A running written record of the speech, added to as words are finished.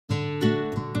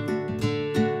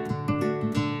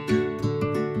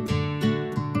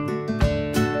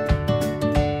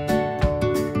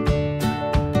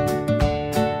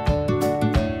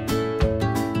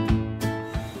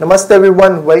Namaste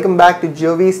everyone, welcome back to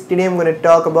Jyovis. Today I'm going to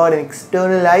talk about an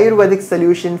external Ayurvedic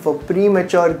solution for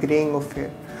premature graying of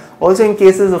hair. Also in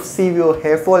cases of severe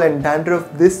hair fall and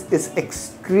dandruff, this is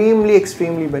extremely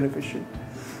beneficial.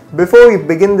 Before we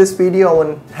begin this video, I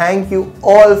want to thank you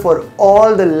all for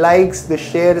all the likes, the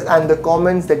shares and the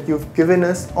comments that you've given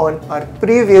us on our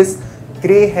previous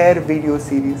grey hair video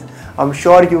series. I'm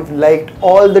sure you've liked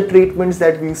all the treatments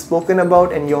that we've spoken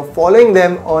about and you're following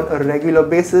them on a regular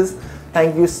basis.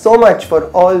 Thank you so much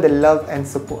for all the love and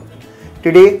support.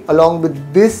 Today, along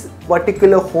with this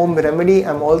particular home remedy,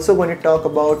 I'm also going to talk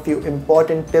about few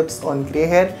important tips on grey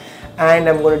hair, and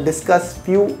I'm going to discuss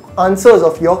few answers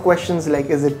of your questions like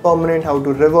is it permanent, how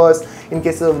to reverse, in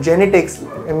cases of genetics,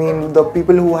 the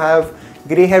people who have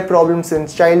grey hair problems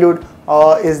since childhood,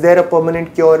 is there a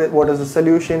permanent cure, what is the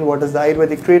solution, what is the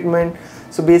Ayurvedic treatment.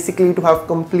 So basically, to have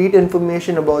complete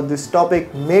information about this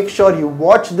topic, make sure you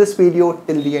watch this video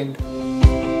till the end.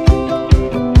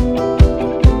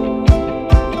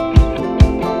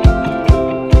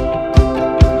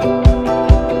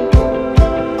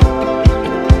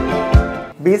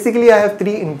 Basically, I have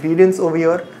 3 ingredients over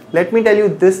here. Let me tell you,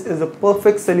 this is a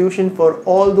perfect solution for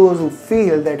all those who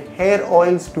feel that hair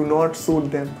oils do not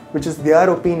suit them, which is their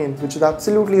opinion, which is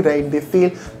absolutely right. They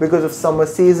feel because of summer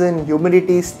season,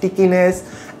 humidity, stickiness,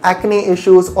 acne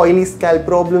issues, oily scalp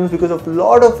problems, because of a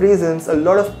lot of reasons, a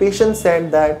lot of patients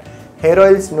said that hair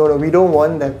oils, no, we don't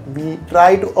want them. We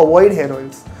try to avoid hair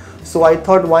oils. So I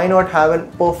thought, why not have a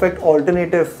perfect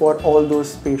alternative for all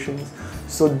those patients?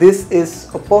 So this is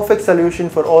a perfect solution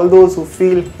for all those who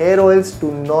feel hair oils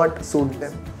do not suit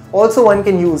them. Also, one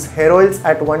can use hair oils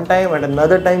at one time, at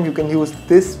another time you can use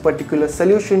this particular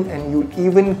solution and you'll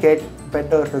even get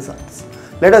better results.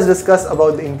 Let us discuss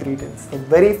about the ingredients. The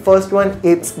very first one,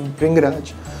 it's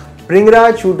Bhringaraj.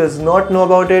 Bhringaraj, who does not know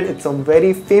about it, it's a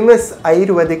very famous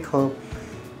Ayurvedic herb.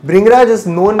 Bhringaraj is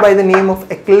known by the name of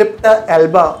Eclipta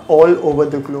alba all over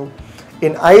the globe.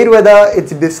 In Ayurveda,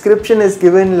 its description is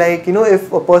given like,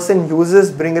 if a person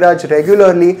uses Bhringaraj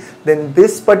regularly, then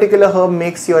this particular herb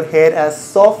makes your hair as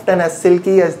soft and as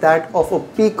silky as that of a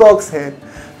peacock's hair.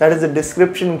 That is the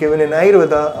description given in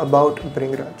Ayurveda about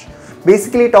Bhringaraj.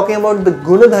 Basically, talking about the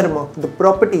Gunadharma, the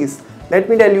properties, let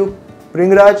me tell you,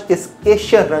 Bhringaraj is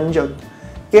Keshya Ranjak.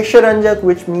 Keshya Ranjak,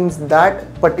 which means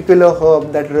that particular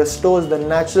herb that restores the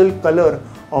natural color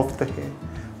of the hair.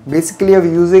 Basically,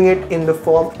 I'm using it in the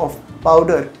form of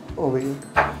powder over here.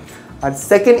 Our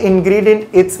second ingredient,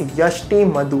 it's Yashti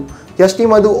Madhu. Yashti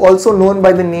Madhu, also known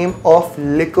by the name of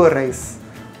Licorice.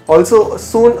 Also,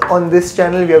 soon on this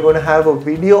channel, we are going to have a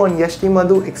video on Yashti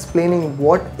Madhu explaining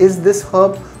what is this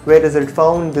herb, where is it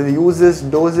found, the uses,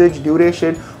 dosage,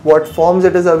 duration, what forms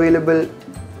it is available,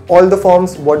 all the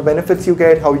forms, what benefits you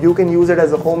get, how you can use it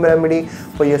as a home remedy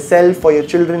for yourself, for your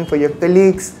children, for your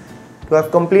colleagues. To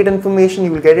have complete information,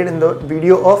 you will get it in the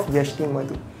video of Yashti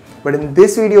Madhu. But in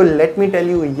this video, let me tell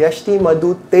you, Yashti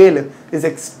Madhu Tel is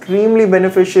extremely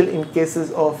beneficial in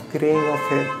cases of graying of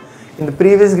hair. In the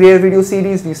previous grey hair video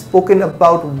series, we've spoken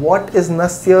about what is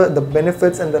Nasya, the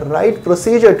benefits and the right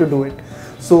procedure to do it.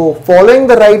 So following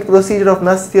the right procedure of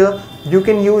Nasya, you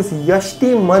can use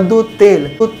Yashti Madhu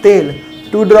Tel,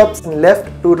 2 drops in left,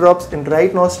 2 drops in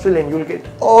right nostril, and you'll get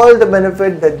all the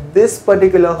benefit that this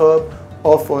particular herb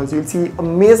offers. You'll see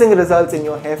amazing results in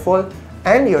your hair fall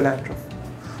and your dandruff.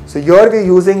 So here we're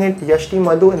using it, Yashti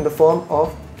Madhu, in the form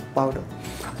of powder.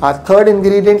 Our third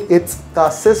ingredient, it's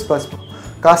Cassis Bhasma.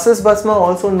 Cassis Bhasma,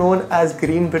 also known as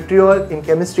green vitriol. In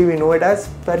chemistry, we know it as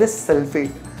ferrous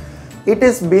sulphate. It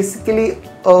is basically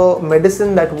a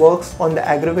medicine that works on the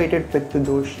aggravated pitta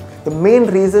dosh. The main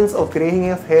reasons of graying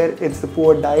of hair, it's the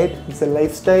poor diet, it's the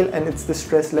lifestyle, and it's the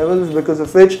stress levels, because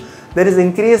of which there is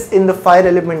increase in the fire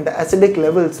element, the acidic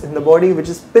levels in the body, which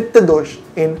is pitta dosh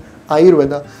in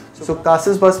Ayurveda. So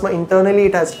Cassis Bhasma, internally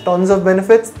it has tons of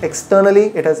benefits,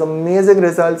 externally it has amazing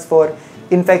results for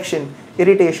infection,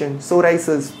 irritation,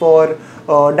 psoriasis, for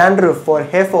dandruff, for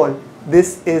hair fall.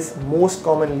 This is most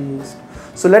commonly used.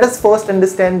 So let us first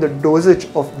understand the dosage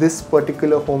of this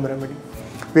particular home remedy.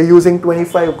 We are using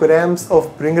 25 grams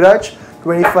of Bhringaraj,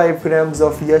 25 grams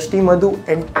of Yashti Madhu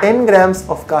and 10 grams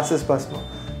of Cassis Bhasma.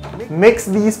 Mix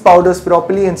these powders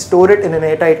properly and store it in an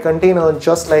airtight container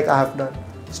just like I have done.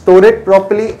 Store it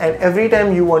properly, and every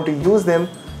time you want to use them,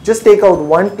 just take out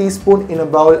 1 teaspoon in a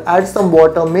bowl, add some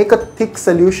water, make a thick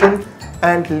solution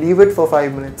and leave it for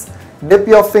 5 minutes. Dip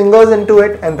your fingers into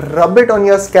it and rub it on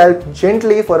your scalp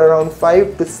gently for around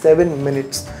 5 to 7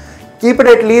 minutes. Keep it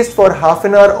at least for half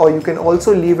an hour, or you can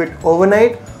also leave it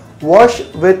overnight, Wash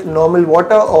with normal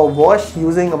water or wash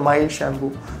using a mild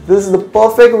shampoo. This is the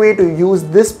perfect way to use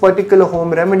this particular home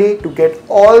remedy to get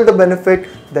all the benefit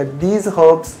that these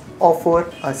herbs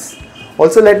offer us.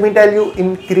 Also, let me tell you,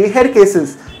 in grey hair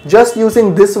cases, just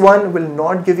using this one will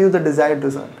not give you the desired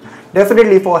result.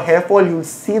 Definitely for hair fall, you will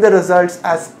see the results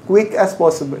as quick as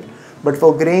possible. But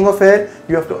for graying of hair,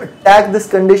 you have to attack this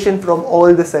condition from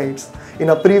all the sides.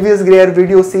 In our previous grey hair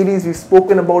video series, we've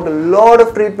spoken about a lot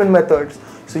of treatment methods.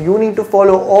 So you need to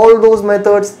follow all those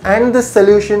methods and this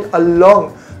solution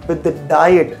along with the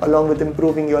diet, along with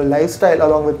improving your lifestyle,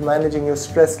 along with managing your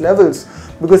stress levels.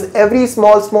 Because every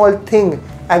small thing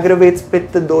aggravates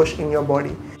pitta dosh in your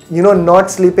body. You know, not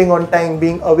sleeping on time,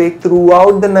 being awake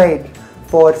throughout the night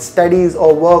for studies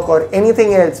or work or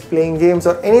anything else, playing games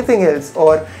or anything else,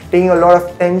 or taking a lot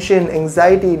of tension,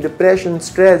 anxiety, depression,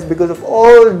 stress, because of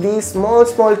all these small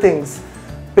things,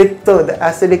 pitta, the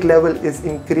acidic level, is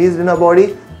increased in our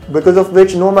body, because of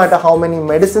which no matter how many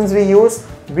medicines we use,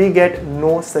 we get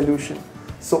no solution.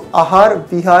 So ahar,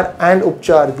 vihar and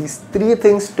upchar, these three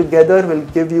things together will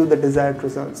give you the desired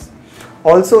results.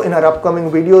 Also, in our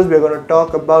upcoming videos, we are going to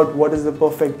talk about what is the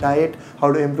perfect diet,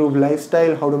 how to improve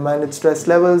lifestyle, how to manage stress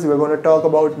levels. We are going to talk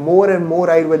about more and more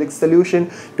Ayurvedic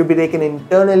solution to be taken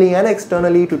internally and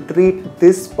externally to treat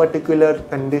this particular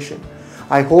condition.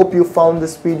 I hope you found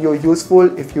this video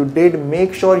useful. If you did,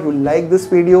 make sure you like this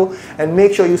video and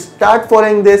make sure you start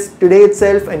following this today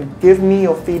itself and give me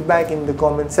your feedback in the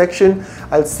comment section.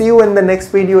 I'll see you in the next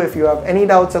video. If you have any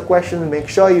doubts or questions, make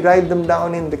sure you write them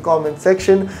down in the comment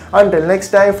section. Until next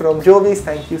time, from Jyovis,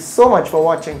 thank you so much for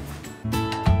watching.